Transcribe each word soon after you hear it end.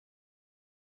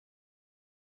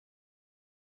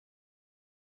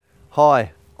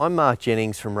Hi, I'm Mark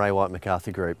Jennings from Ray White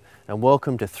Macarthur Group and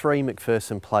welcome to 3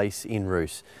 Mcpherson Place in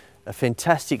Ruse. A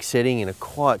fantastic setting in a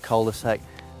quiet cul-de-sac,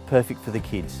 perfect for the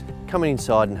kids. Come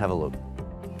inside and have a look.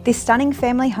 This stunning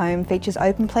family home features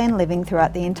open plan living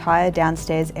throughout the entire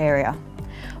downstairs area.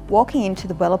 Walking into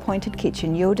the well-appointed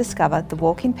kitchen, you'll discover the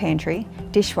walk-in pantry,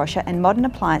 dishwasher and modern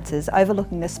appliances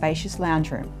overlooking the spacious lounge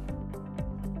room.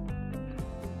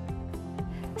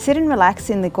 Sit and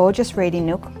relax in the gorgeous reading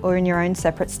nook or in your own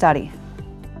separate study.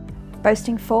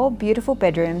 Boasting 4 beautiful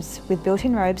bedrooms with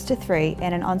built-in robes to 3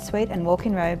 and an ensuite and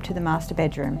walk-in robe to the master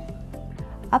bedroom.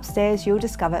 Upstairs you'll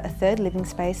discover a third living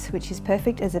space which is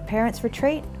perfect as a parents'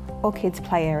 retreat or kids'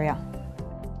 play area.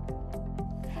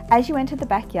 As you enter the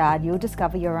backyard you'll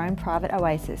discover your own private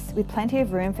oasis with plenty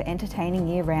of room for entertaining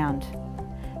year-round.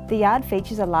 The yard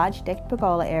features a large decked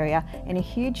pergola area and a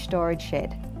huge storage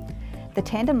shed. The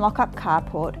tandem lock-up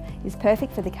carport is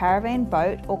perfect for the caravan,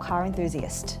 boat or car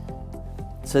enthusiast.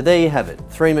 So there you have it,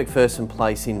 3 Mcpherson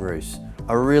Place in Ruse.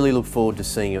 I really look forward to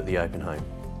seeing you at the open home.